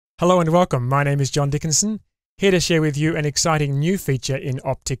Hello and welcome. My name is John Dickinson, here to share with you an exciting new feature in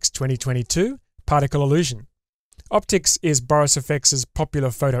Optics 2022, Particle Illusion. Optics is Boris FX's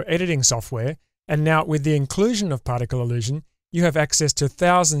popular photo editing software, and now with the inclusion of Particle Illusion, you have access to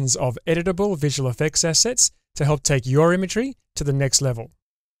thousands of editable visual effects assets to help take your imagery to the next level.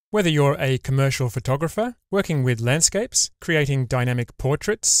 Whether you're a commercial photographer, working with landscapes, creating dynamic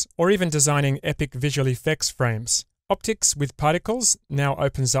portraits, or even designing epic visual effects frames, Optics with particles now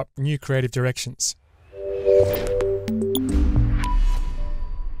opens up new creative directions.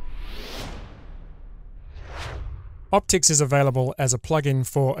 Optics is available as a plugin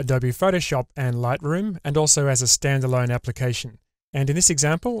for Adobe Photoshop and Lightroom, and also as a standalone application. And in this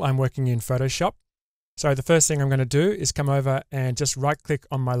example, I'm working in Photoshop. So the first thing I'm going to do is come over and just right-click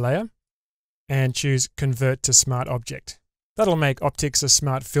on my layer and choose Convert to Smart Object. That'll make Optics a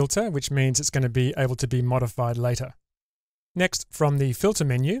smart filter, which means it's going to be able to be modified later. Next, from the filter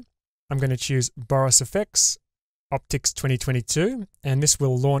menu, I'm going to choose Boris FX Optics 2022, and this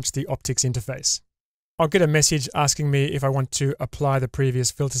will launch the Optics interface. I'll get a message asking me if I want to apply the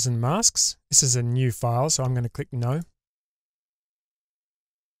previous filters and masks. This is a new file, so I'm going to click No.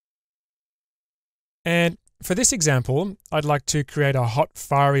 And for this example, I'd like to create a hot,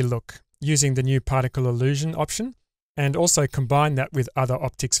 fiery look using the new Particle Illusion option, and also combine that with other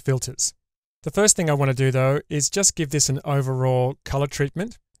Optics filters. The first thing I want to do though is just give this an overall color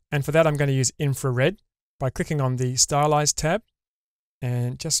treatment, and for that I'm going to use infrared by clicking on the Stylize tab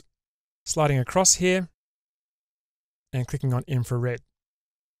and just sliding across here and clicking on infrared.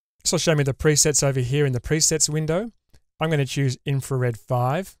 This will show me the presets over here in the presets window. I'm going to choose infrared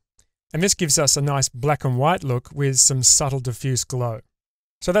 5, and this gives us a nice black and white look with some subtle diffuse glow.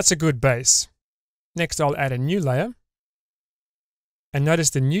 So that's a good base. Next I'll add a new layer. And notice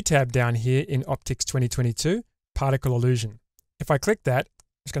the new tab down here in Optics 2022, Particle Illusion. If I click that,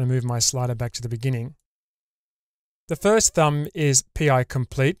 I'm just going to move my slider back to the beginning. The first thumb is PI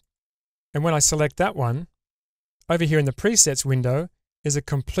Complete, and when I select that one, over here in the Presets window is a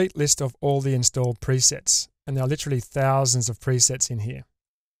complete list of all the installed presets, and there are literally thousands of presets in here.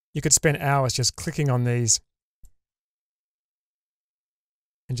 You could spend hours just clicking on these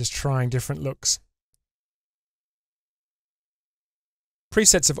and just trying different looks.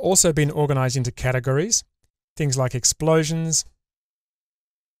 Presets have also been organized into categories, things like explosions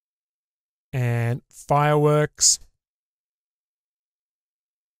and fireworks,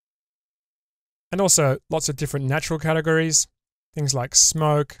 and also lots of different natural categories, things like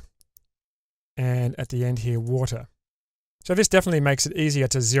smoke, and at the end here, water. So this definitely makes it easier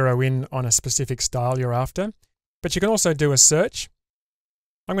to zero in on a specific style you're after, but you can also do a search.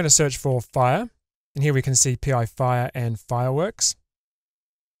 I'm going to search for fire, and here we can see PI Fire and Fireworks.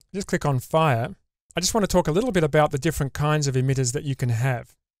 Just click on Fire. I just want to talk a little bit about the different kinds of emitters that you can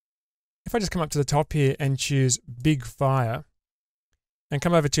have. If I just come up to the top here and choose Big Fire, and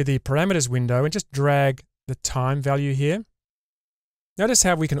come over to the Parameters window and just drag the time value here, notice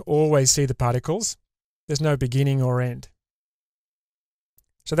how we can always see the particles. There's no beginning or end.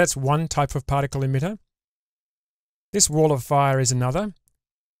 So that's one type of particle emitter. This wall of fire is another.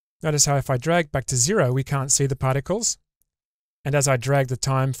 Notice how if I drag back to 0, we can't see the particles. And as I drag the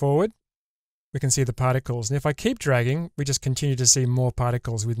time forward, we can see the particles. And if I keep dragging, we just continue to see more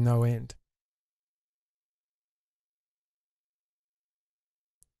particles with no end.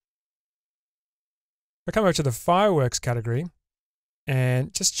 I come over to the fireworks category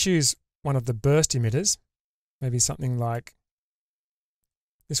and just choose one of the burst emitters, maybe something like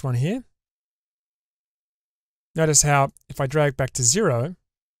this one here. Notice how if I drag back to 0,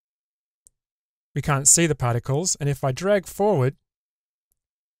 we can't see the particles, and if I drag forward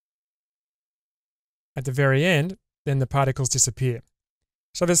at the very end, then the particles disappear.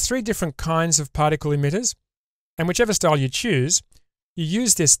 So there's 3 different kinds of particle emitters, and whichever style you choose, you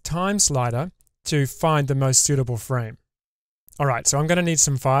use this time slider to find the most suitable frame. Alright, so I'm going to need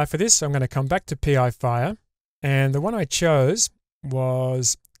some fire for this, so I'm going to come back to PI Fire, and the one I chose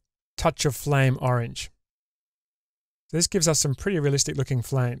was Touch of Flame Orange. So this gives us some pretty realistic looking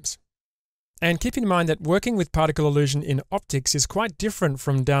flames. And keep in mind that working with Particle Illusion in Optics is quite different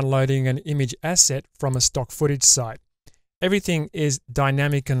from downloading an image asset from a stock footage site. Everything is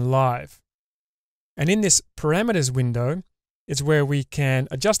dynamic and live. And in this Parameters window is where we can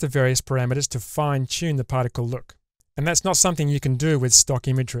adjust the various parameters to fine-tune the particle look. And that's not something you can do with stock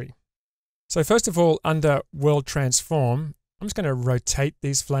imagery. So first of all, under World Transform, I'm just going to rotate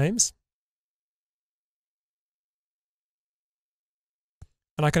these flames.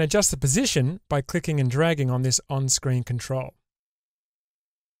 And I can adjust the position by clicking and dragging on this on-screen control.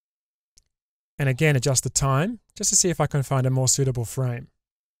 And again, adjust the time just to see if I can find a more suitable frame.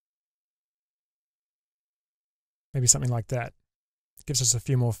 Maybe something like that. Gives us a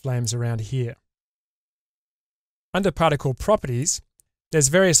few more flames around here. Under particle properties, there's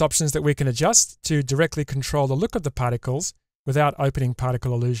various options that we can adjust to directly control the look of the particles without opening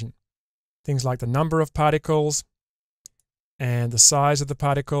particle illusion. Things like the number of particles and the size of the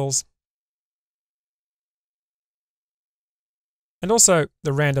particles. And also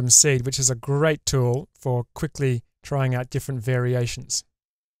the random seed, which is a great tool for quickly trying out different variations.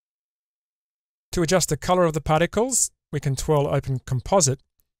 To adjust the color of the particles, we can twirl open composite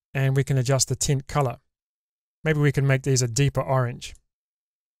and we can adjust the tint color. Maybe we can make these a deeper orange.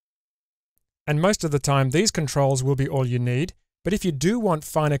 And most of the time, these controls will be all you need. But if you do want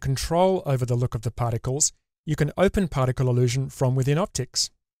finer control over the look of the particles, you can open particle illusion from within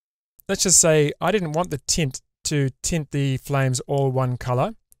Optics. Let's just say I didn't want the tint to tint the flames all one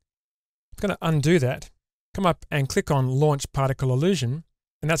color. I'm going to undo that. Come up and click on Launch Particle Illusion,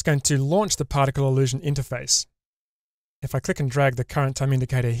 and that's going to launch the particle illusion interface. If I click and drag the current time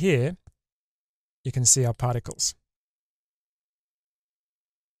indicator here, you can see our particles.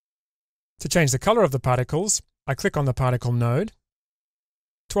 To change the color of the particles, I click on the particle node,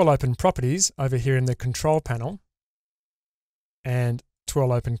 twirl open properties over here in the control panel, and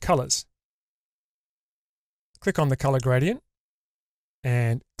twirl open colors. Click on the color gradient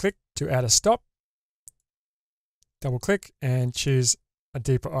and click to add a stop. Double click and choose a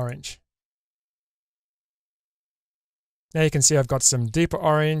deeper orange. Now you can see I've got some deeper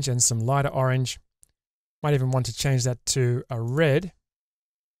orange and some lighter orange. Might even want to change that to a red.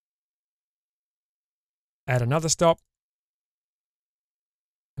 Add another stop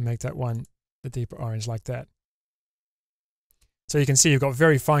and make that one the deeper orange like that. So you can see you've got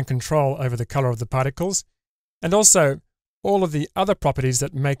very fine control over the color of the particles and also all of the other properties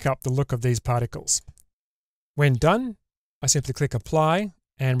that make up the look of these particles. When done, I simply click Apply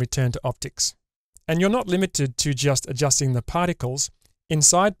and return to Optics. And you're not limited to just adjusting the particles.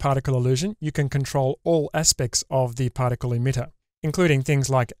 Inside Particle Illusion, you can control all aspects of the particle emitter, including things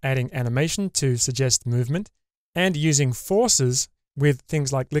like adding animation to suggest movement and using forces with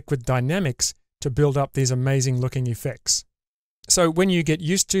things like liquid dynamics to build up these amazing looking effects. So when you get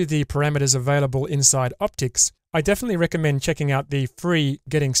used to the parameters available inside Optics, I definitely recommend checking out the free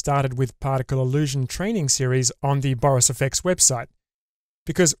Getting Started with Particle Illusion training series on the Boris FX website.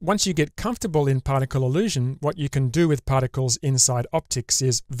 Because once you get comfortable in particle illusion, what you can do with particles inside Optics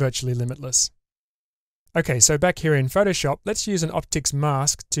is virtually limitless. Okay, so back here in Photoshop, let's use an Optics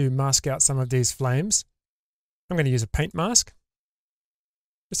mask to mask out some of these flames. I'm going to use a paint mask.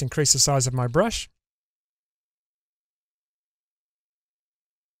 Just increase the size of my brush.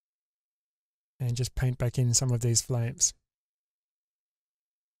 And just paint back in some of these flames.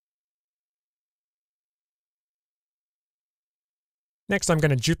 Next, I'm going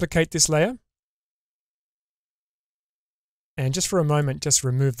to duplicate this layer. And just for a moment, just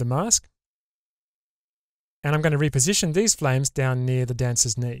remove the mask. And I'm going to reposition these flames down near the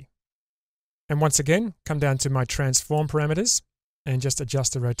dancer's knee. And once again, come down to my transform parameters and just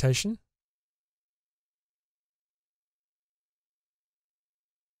adjust the rotation.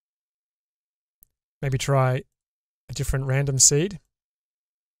 Maybe try a different random seed.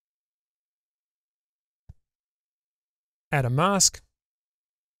 Add a mask.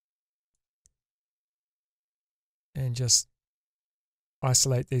 And just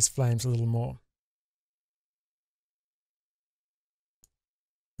isolate these flames a little more.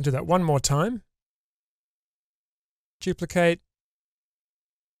 I'll do that one more time. Duplicate.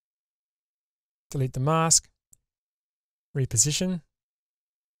 Delete the mask. Reposition.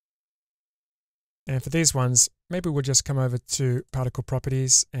 And for these ones, maybe we'll just come over to particle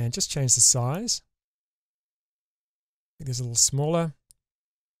properties and just change the size. Make this a little smaller.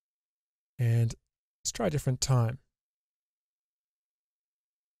 And let's try a different time.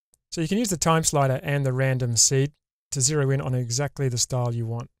 So you can use the time slider and the random seed to zero in on exactly the style you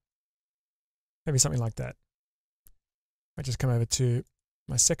want. Maybe something like that. I just come over to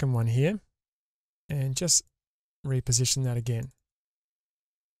my second one here and just reposition that again.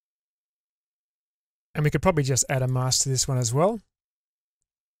 And we could probably just add a mask to this one as well.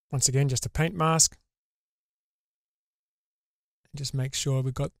 Once again, just a paint mask. And just make sure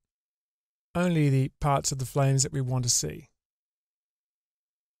we've got only the parts of the flames that we want to see.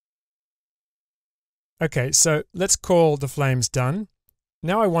 Okay, so let's call the flames done.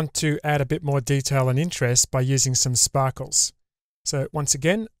 Now I want to add a bit more detail and interest by using some sparkles. So once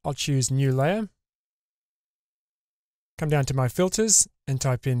again, I'll choose New Layer. Come down to my filters and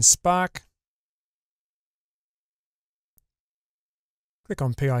type in Spark. Click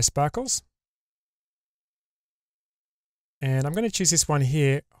on PI Sparkles. And I'm going to choose this one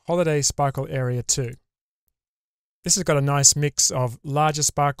here, Holiday Sparkle Area 2. This has got a nice mix of larger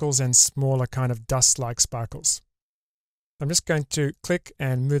sparkles and smaller kind of dust-like sparkles. I'm just going to click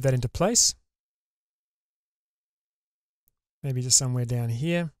and move that into place. Maybe just somewhere down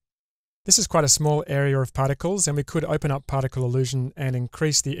here. This is quite a small area of particles, and we could open up particle illusion and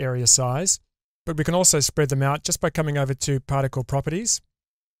increase the area size, but we can also spread them out just by coming over to particle properties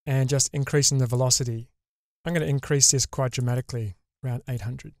and just increasing the velocity. I'm going to increase this quite dramatically, around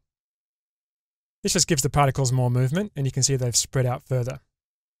 800. This just gives the particles more movement, and you can see they've spread out further.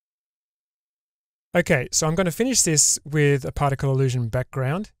 Okay, so I'm going to finish this with a particle illusion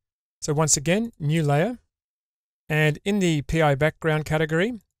background. So once again, new layer. And in the PI background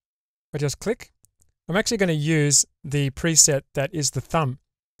category, I just click. I'm actually going to use the preset that is the thumb,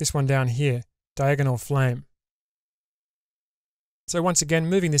 this one down here, diagonal flame. So once again,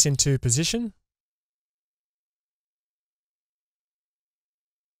 moving this into position.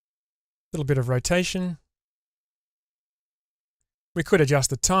 A little bit of rotation. We could adjust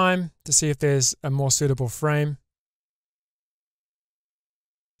the time to see if there's a more suitable frame.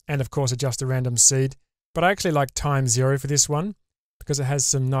 And of course, adjust the random seed. But I actually like time 0 for this one because it has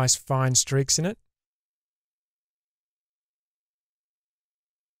some nice fine streaks in it.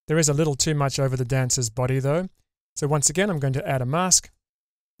 There is a little too much over the dancer's body though. So once again, I'm going to add a mask.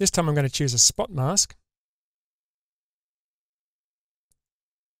 This time I'm going to choose a spot mask.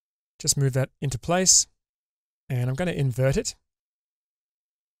 Just move that into place. And I'm going to invert it.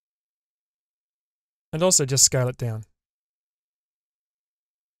 And also just scale it down.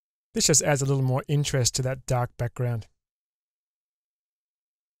 This just adds a little more interest to that dark background.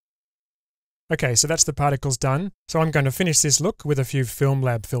 Okay, so that's the particles done. So I'm going to finish this look with a few Film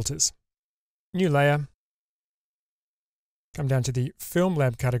Lab filters. New layer. Come down to the Film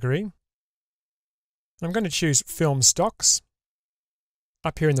Lab category. I'm going to choose Film Stocks.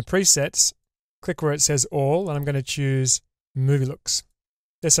 Up here in the presets, click where it says All, and I'm going to choose Movie Looks.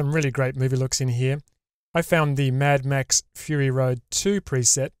 There's some really great movie looks in here. I found the Mad Max Fury Road 2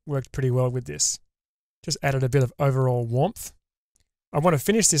 preset worked pretty well with this. Just added a bit of overall warmth. I want to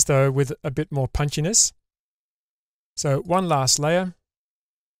finish this though with a bit more punchiness. So one last layer.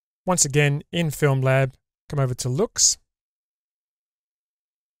 Once again, in Film Lab, come over to Looks.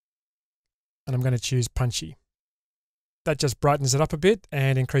 And I'm going to choose Punchy. That just brightens it up a bit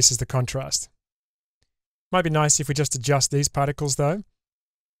and increases the contrast. Might be nice if we just adjust these particles though.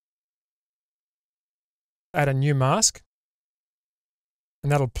 Add a new mask, and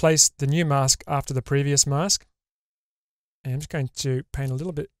that'll place the new mask after the previous mask. And I'm just going to paint a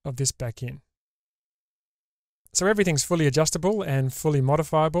little bit of this back in. So everything's fully adjustable and fully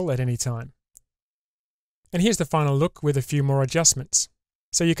modifiable at any time. And here's the final look with a few more adjustments.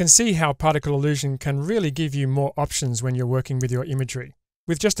 So you can see how particle illusion can really give you more options when you're working with your imagery.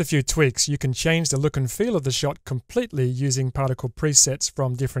 With just a few tweaks, you can change the look and feel of the shot completely using particle presets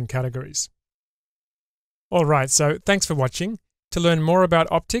from different categories. Alright, so thanks for watching. To learn more about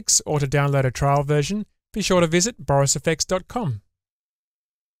optics or to download a trial version, be sure to visit borisfx.com.